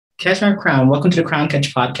Catch My Crown. Welcome to the Crown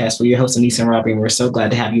Catch podcast. We're your hosts, Aneesa and Robbie, and we're so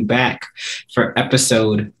glad to have you back for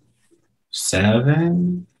episode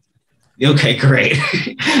 7. Okay, great.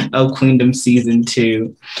 Of Queendom season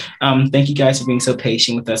 2. Thank you guys for being so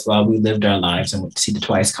patient with us while we lived our lives and went to see the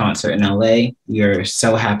Twice concert in LA. We are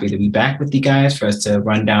so happy to be back with you guys for us to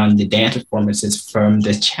run down the dance performances from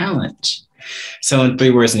the challenge. So in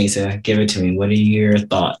 3 words, Aneesa, give it to me. What are your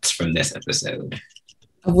thoughts from this episode?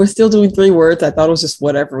 We're still doing 3 words. I thought it was just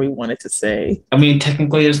whatever we wanted to say. I mean,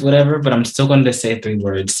 technically it's whatever, but I'm still going to say 3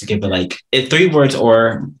 words to give it 3 words,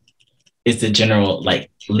 or is the general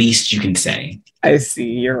least you can say. I see.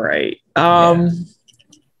 You're right.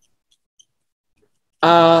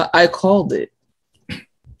 I called it.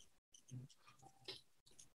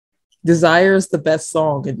 Desire is the best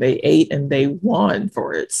song, and they ate and they won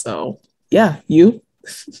for it. So yeah, you.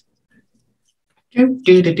 That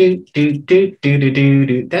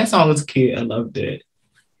song was cute. I loved it.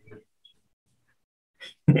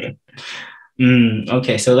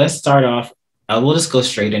 Okay, so let's start off. We'll just go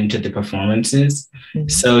straight into the performances. Mm-hmm.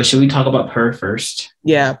 So should we talk about Purr first?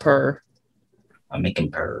 Yeah, Purr. I'm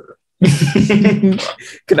making Purr.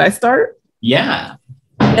 Could I start? Yeah.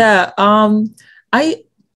 Yeah.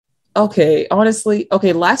 Honestly,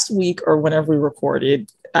 last week or whenever we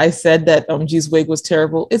recorded, I said that G's wig was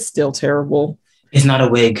terrible. It's still terrible. It's not a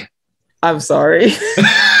wig. I'm sorry.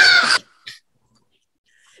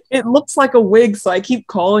 It looks like a wig, so I keep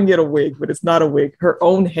calling it a wig, but it's not a wig. Her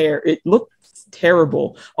own hair, it looks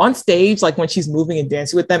terrible. On stage, like when she's moving and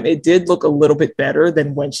dancing with them, it did look a little bit better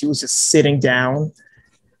than when she was just sitting down,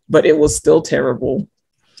 but it was still terrible.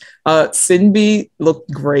 Sinbi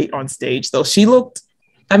looked great on stage, though.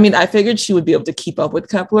 I figured she would be able to keep up with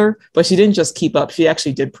Kepler, but she didn't just keep up. She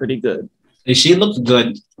actually did pretty good. She looked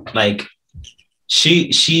good.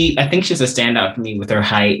 I think she's a standout for me with her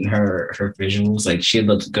height and her visuals. She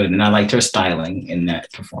looked good, and I liked her styling in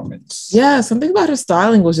that performance. Yeah, something about her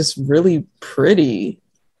styling was just really pretty.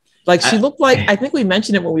 She looked like, I think we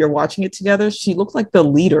mentioned it when we were watching it together, she looked like the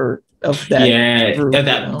leader of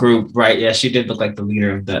that group, right? Yeah, she did look like the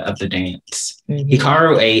leader of the dance. Mm-hmm.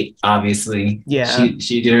 Hikaru ate, obviously. Yeah,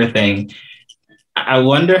 she did her thing. I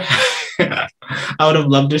wonder. I would have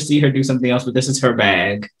loved to see her do something else, but this is her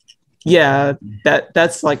bag. Yeah,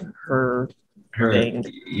 that's like her thing.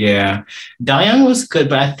 Yeah, Diane was good,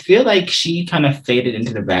 but I feel like she kind of faded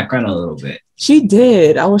into the background a little bit. She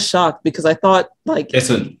did. I was shocked because I thought this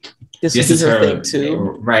is her thing too.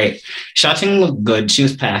 Right. Shating looked good. She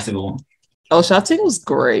was passable. Oh, Shating was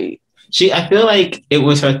great. I feel like it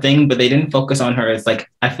was her thing, but they didn't focus on her. It's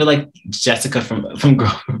I feel like Jessica from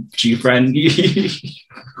G-Friend.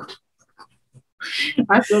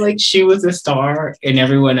 I feel like she was a star and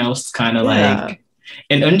everyone else kind of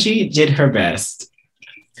and Eunji did her best.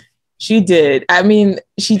 She did. I mean,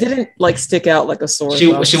 she didn't stick out like a sore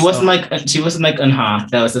thumb. She wasn't like Eunha.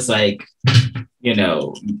 That was just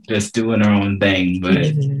just doing her own thing. But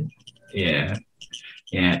yeah.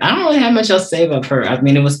 I don't really have much else to say about her. I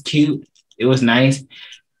mean, it was cute. It was nice.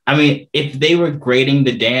 I mean, if they were grading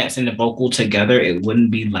the dance and the vocal together, it wouldn't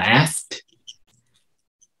be last.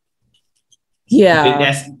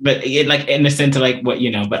 Yeah, but in the sense of but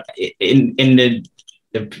in the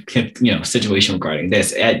situation regarding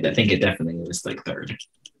this, I think it definitely was 3rd.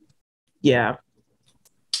 Yeah.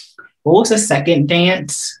 What was the second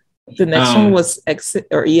dance? The next one was Exit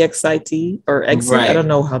or EXIT or Exit. Right. I don't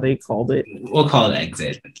know how they called it. We'll call it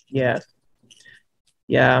Exit. Yeah.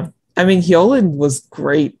 I mean, Hyolyn was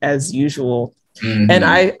great as usual, and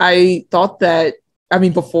I thought that. I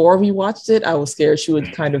mean, before we watched it, I was scared she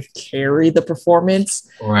would kind of carry the performance.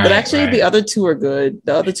 Right, but actually, the other 2 are good.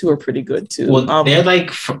 The other 2 are pretty good too. Well, they're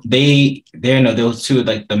those 2 are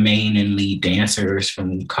the main and lead dancers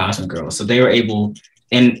from Cosmic Girls, so they were able.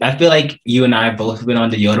 And I feel like you and I both been on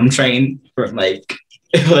the Yodam train for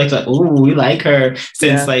ooh, we like her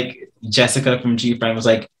since Jessica from G-Friend was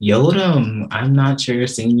Yodam. I'm not your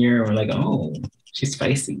senior, or oh, she's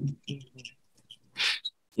spicy.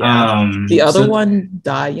 Yeah. The other one,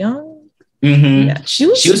 Dayoung. Mm-hmm. Yeah, she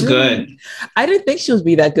was good. I didn't think she would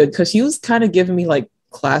be that good because she was kind of giving me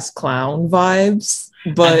class clown vibes.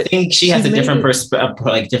 But I think she has a different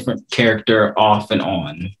different character off and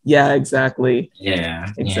on. Yeah, exactly. Yeah,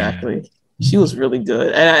 exactly. Yeah. She was really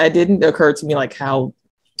good, and it didn't occur to me how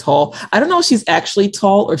tall. I don't know if she's actually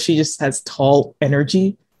tall or she just has tall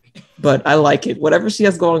energy. But I like it. Whatever she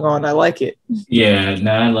has going on, I like it. Yeah,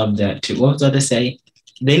 no, I love that too. What was I to say?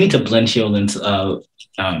 They need to blend Hyolyn's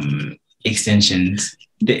extensions.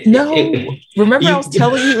 No, remember I was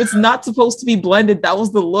telling you it's not supposed to be blended. That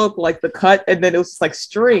was the look, like the cut, and then it was like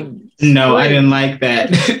string. No, I didn't like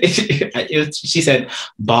that. She said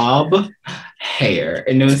bob hair,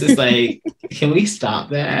 and it was just like, can we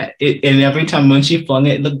stop that? And every time when she flung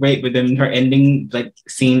it, it looked great, but then her ending like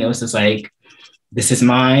scene, it was just like, this is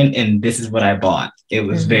mine and this is what I bought. It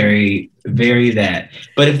was very, very that.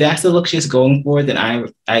 But if that's the look she's going for, then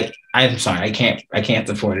I'm sorry, I can't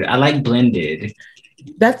support it. I like blended.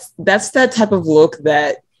 That's that type of look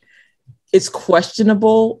that it's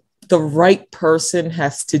questionable. The right person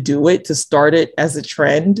has to do it to start it as a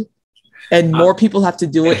trend, and more people have to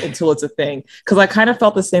do it until it's a thing. Because I kind of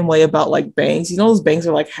felt the same way about like bangs. You know, those bangs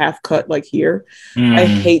are like half cut, like here. I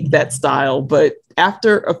hate that style. But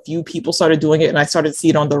after a few people started doing it, and I started to see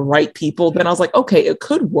it on the right people, then I was like, okay, it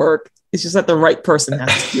could work. It's just that the right person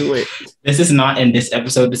has to do it. This is not in this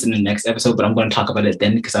episode. This is in the next episode, but I'm going to talk about it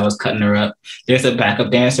then because I was cutting her up. There's a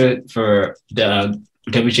backup dancer for the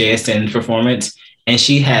WJSN performance, and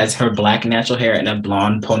she has her black natural hair and a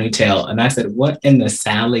blonde ponytail. And I said, what in the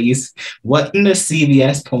Sally's, what in the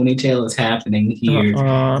CBS ponytail is happening here?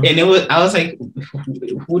 And I was like,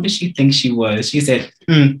 who did she think she was? She said,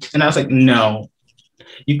 and I was like, no.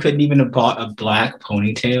 You couldn't even have bought a black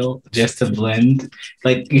ponytail just to blend.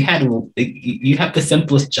 Like you have the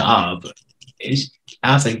simplest job.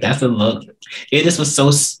 I was like, that's a look. It just was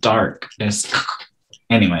so stark.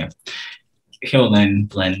 Anyway, Hyolyn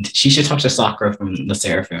blend. She should talk to Sakura from the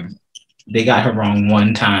Seraphim. They got her wrong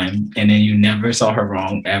one time, and then you never saw her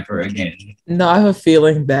wrong ever again. No, I have a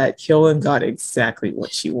feeling that Hyolyn got exactly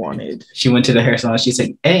what she wanted. She went to the hair salon. She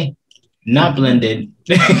said, "Hey, not blended."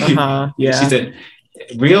 Yeah. She said,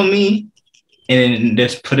 real me, and then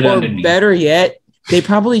just put it underneath. Or better yet, they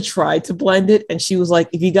probably tried to blend it, and she was like,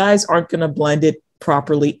 if you guys aren't going to blend it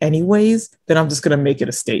properly anyways, then I'm just going to make it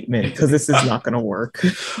a statement because this is not going to work.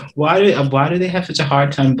 Why do they have such a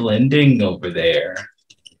hard time blending over there?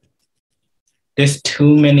 There's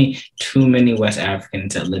too many West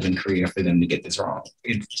Africans that live in Korea for them to get this wrong.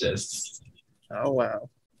 It's just... Oh, wow.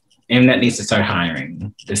 And that needs to start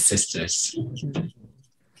hiring the sisters.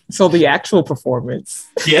 So the actual performance.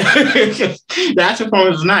 Yeah. The actual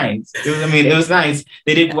performance was nice. It was nice.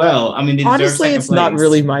 They did well. I mean, they honestly, it's not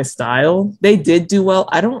really my style. They did do well.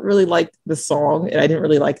 I don't really like the song, and I didn't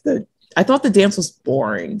really like I thought the dance was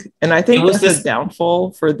boring. And I think that's a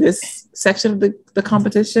downfall for this section of the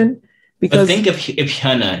competition. Because I think if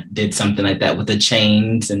Hyuna did something like that with the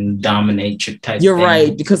chains and dominatrix type, you're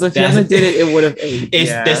right. Because if Hyuna did it, it would have aged.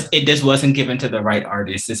 It just wasn't given to the right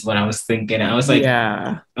artist. Is what I was thinking. I was like,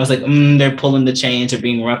 they're pulling the chains or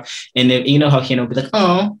being rough, and then you know how Hyuna would be like,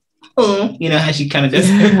 oh, you know how she kind of does.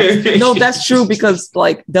 No, that's true because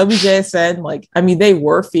like WJSN, like I mean, they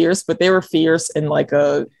were fierce, but they were fierce in like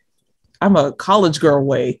I'm a college girl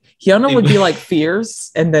way. Hyuna would be like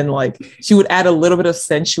fierce, and then like she would add a little bit of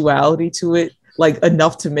sensuality to it, like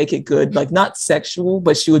enough to make it good, like not sexual,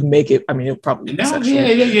 but she would make it. I mean, it would probably be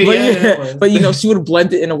sexual. But you know, she would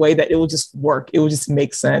blend it in a way that it would just work. It would just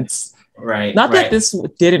make sense. Right. Not that this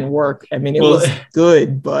didn't work. I mean, it was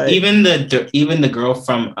good, but even the girl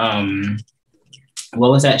from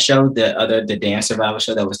what was that show? The dance survival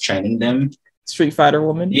show that was training them. Street Fighter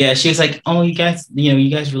woman. Yeah, she was like, "Oh, you guys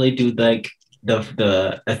really do like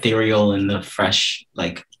the ethereal and the fresh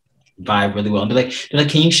like vibe really well." And they're like,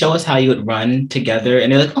 "Can you show us how you would run together?"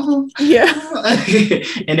 And they're like, "Oh, yeah."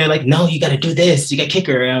 And they're like, "No, you got to do this. You got to kick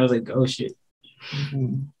her." And I was like, "Oh shit."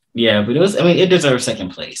 Mm-hmm. Yeah, but it deserves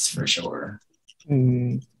second place for sure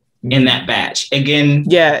in that batch. Again,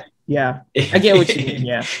 yeah. I get what you mean.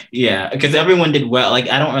 Yeah, yeah, because everyone did well. Like,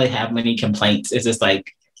 I don't really have many complaints. It's just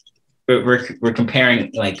like. We're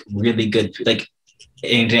comparing like really good, like an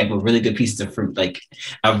example, really good pieces of fruit, like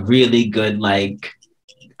a really good like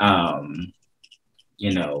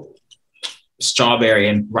strawberry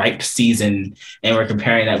and ripe season, and we're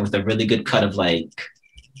comparing that with a really good cut of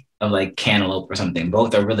cantaloupe or something.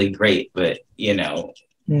 Both are really great, but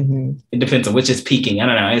it depends on which is peaking. I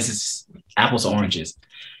don't know. It's just apples to oranges.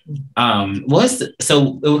 So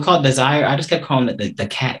it was called Desire. I just kept calling it the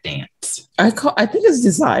cat dance. I think it's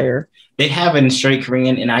Desire. They have it in straight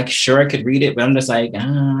Korean, and I could read it, but I'm just like,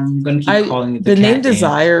 I'm going to keep calling it the cat name dance.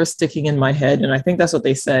 Desire is sticking in my head, and I think that's what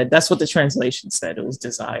they said. That's what the translation said. It was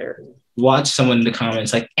Desire. Watch someone in the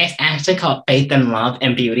comments like, it's actually called Faith and Love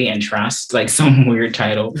and Beauty and Trust, like some weird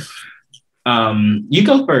title. You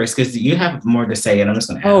go first, because you have more to say, and I'm just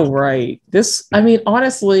going to add. Oh, right.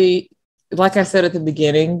 Honestly, like I said at the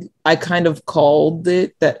beginning, I kind of called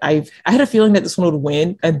it that I had a feeling that this one would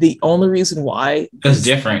win, and the only reason why it's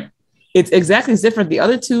different. It's different. The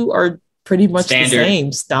other two are pretty much standard. The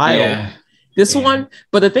same style. Yeah. This one,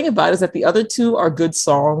 but the thing about it is that the other two are good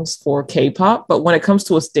songs for K-pop, but when it comes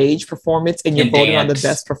to a stage performance and you're voting on the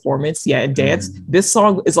best performance, and dance, this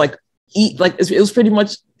song is like it was pretty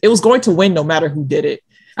much, it was going to win no matter who did it.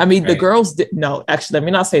 I mean, the girls did no, actually, let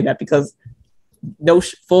me not say that, because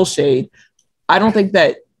full shade, I don't think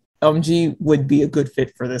that G would be a good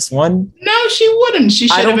fit for this one. No, she wouldn't. She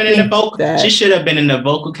should have been in the vocal. She should have been in the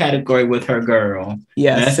vocal category with her girl.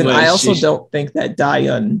 Yes, and I also don't think that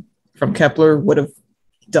Daeun from Kepler would have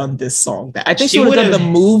done this song. I think she would have done the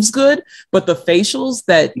moves good, but the facials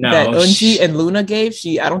that Eunji and Luna gave,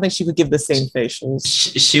 I don't think she could give the same facials.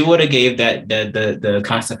 She would have gave that the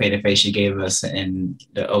constipated face she gave us in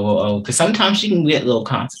the OOO, because sometimes she can get a little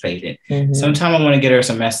constipated. Sometimes I want to get her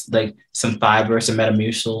some fiber, some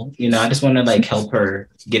Metamucil. You know, I just want to like help her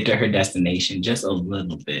get to her destination just a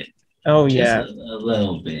little bit. Oh yeah, a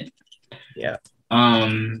little bit. Yeah.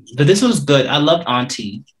 But this was good. I loved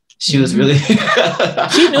Auntie. She was really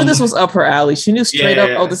she knew this was up her alley. She knew straight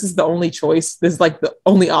up, oh, this is the only choice. This is like the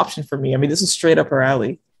only option for me. I mean, this is straight up her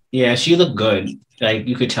alley. Yeah, she looked good. Like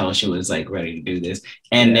you could tell she was like ready to do this.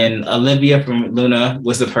 And then Olivia from Luna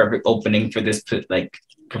was the perfect opening for this like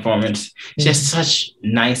performance. She has such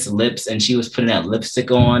nice lips, and she was putting that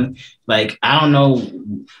lipstick on. Like, I don't know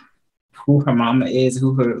who her mama is,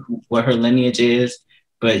 what her lineage is,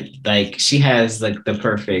 but like she has like the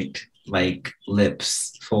perfect like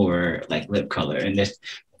lips for like lip color, and this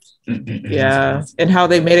and how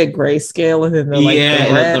they made it grayscale and then the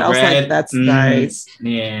red. I was like, that's nice.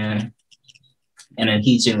 Yeah. And then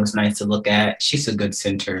Heejin was nice to look at. She's a good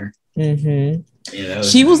center.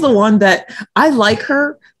 She was the one that I like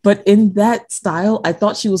her, but in that style, I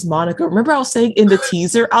thought she was Monica. Remember I was saying in the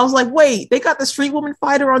teaser, I was like, wait, they got the Street Woman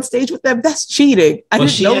Fighter on stage with them. That's cheating. I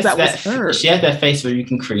didn't know that was her. She has that face where you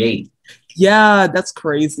can create. Yeah, that's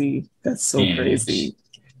crazy. That's so crazy.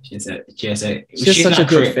 She's such a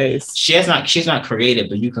good face. She's not creative,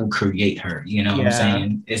 but you can create her. You know what I'm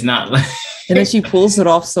saying? It's not like and then she pulls it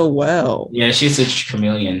off so well. Yeah, she's a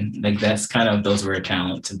chameleon. Like that's kind of those rare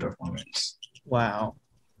talents in performance. Wow.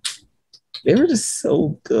 They were just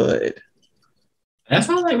so good. That's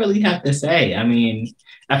all I really have to say. I mean,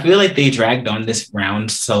 I feel like they dragged on this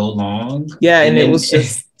round so long. Yeah, and it was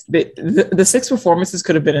just the 6 performances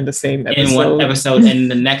could have been in the same episode. In one episode,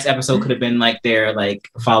 and the next episode could have been like their like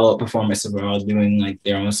follow-up performances where I was doing like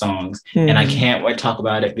their own songs. And I can't wait to talk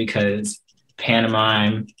about it because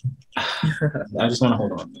Pantomime, I just want to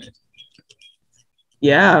hold on to it.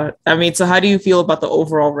 Yeah. I mean, so how do you feel about the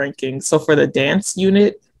overall ranking? So for the dance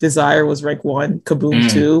unit, Desire was rank 1,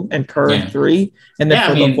 Kaboom 2, and Purr 3. And then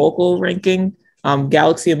for the vocal ranking,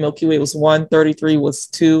 Galaxy and Milky Way was 1, 33 was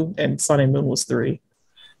 2, and Sun and Moon was 3.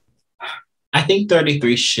 I think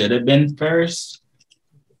 33 should have been first.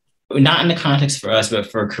 Not in the context for us,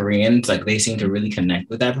 but for Koreans, like they seem to really connect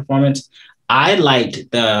with that performance. I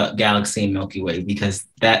liked the Galaxy and Milky Way because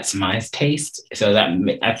that's my taste. So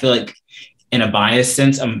that I feel like in a biased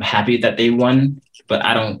sense, I'm happy that they won, but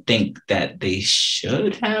I don't think that they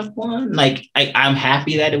should have won. Like I'm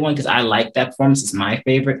happy that it won because I like that performance. It's my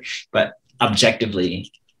favorite, but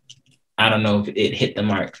objectively, I don't know if it hit the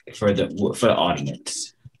mark for the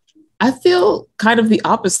audience. I feel kind of the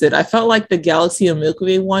opposite. I felt like the Galaxy and Milky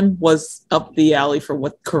Way one was up the alley for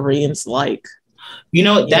what Koreans like. You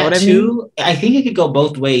know that too. I think it could go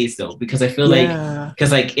both ways though, because I feel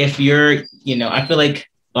like if you're, you know, I feel like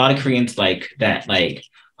a lot of Koreans like that, like,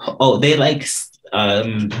 oh, they like,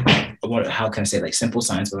 how can I say, like simple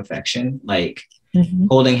signs of affection, like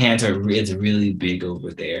holding hands is really big over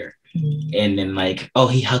there. And then like, oh,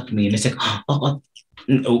 he hugged me, and it's like, oh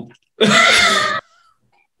nope.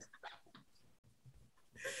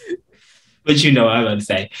 But you know what I'm going to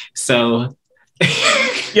say. So,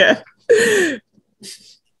 yeah.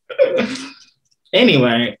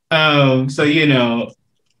 Anyway, so you know,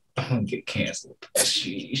 I'm gonna get canceled.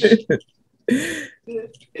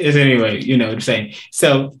 Anyway, you know what I'm saying.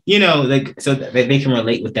 So you know, like, so they can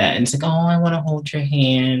relate with that, and it's like, oh, I want to hold your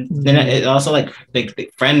hand. Then it also like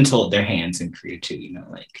the friends hold their hands in Korea too. You know,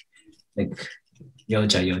 like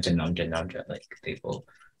yoja, namja, like they both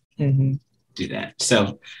do that.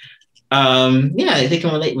 So. Yeah, they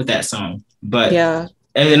can relate with that song. But and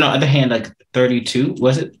then on the other hand, like 32,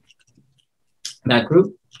 was it that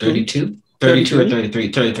group? 32 or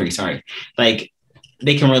 33, sorry. Like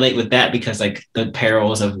they can relate with that because like the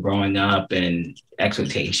perils of growing up and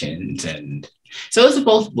expectations, and so it's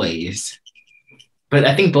both ways. But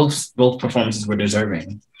I think both performances were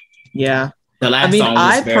deserving. Yeah. The last song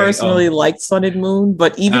was personally liked Sun and Moon,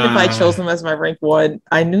 but even if I chose them as my rank 1,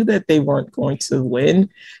 I knew that they weren't going to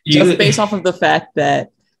win just based off of the fact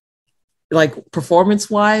that like performance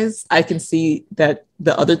wise, I can see that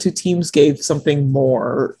the other two teams gave something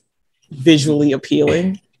more visually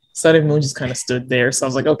appealing. Sun and Moon just kind of stood there. So I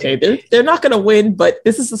was like, okay, they're not going to win, but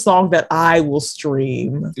this is a song that I will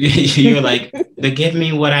stream. You're like, they give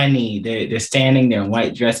me what I need. They're standing there in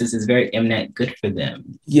white dresses. It's very Mnet. Good for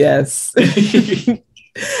them. Yes.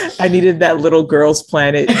 I needed that Little Girls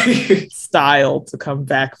Planet style to come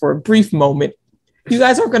back for a brief moment. You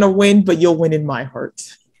guys aren't going to win, but you'll win in my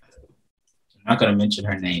heart. I'm not going to mention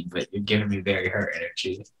her name, but you're giving me very her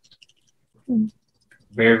energy.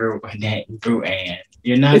 Very Brew Ann.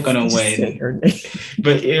 You're not going to win. Say her name.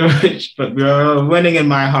 But you're winning in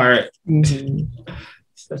my heart. Mm-hmm.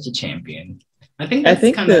 Such a champion. I think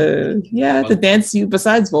the dance unit,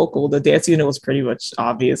 besides vocal, the dance unit was pretty much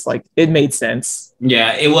obvious. Like, it made sense.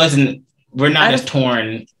 Yeah, it wasn't, we're not as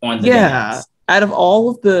torn on the dance. Out of all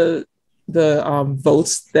of the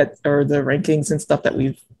votes that or the rankings and stuff that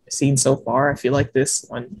we've seen so far, I feel like this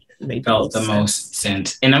one made the most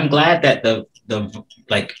sense. And I'm glad that the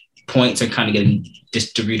like points are kind of getting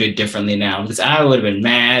distributed differently now, because I would have been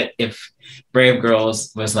mad if Brave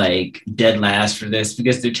Girls was like dead last for this,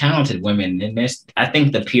 because they're talented women, and I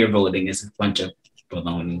think the peer voting is a bunch of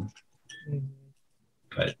baloney.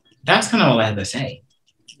 But that's kind of all I have to say.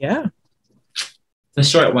 Yeah, the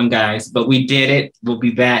short one, guys, but we did it. We'll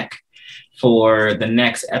be back for the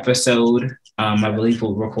next episode. I believe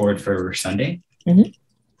we'll record for Sunday. Mm-hmm.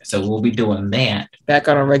 So we'll be doing that. Back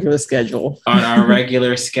on our regular schedule.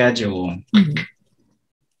 Mm-hmm.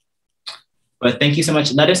 But thank you so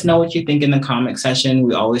much. Let us know what you think in the comment section.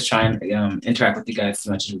 We always try and interact with you guys as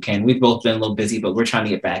much as we can. We've both been a little busy, but we're trying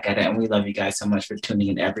to get back at it. And we love you guys so much for tuning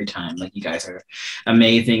in every time. Like, you guys are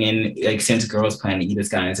amazing. And like, since Girls Planet, you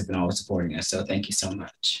guys have been always supporting us. So thank you so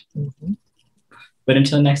much. Mm-hmm. But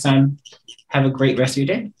until next time, have a great rest of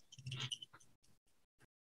your day.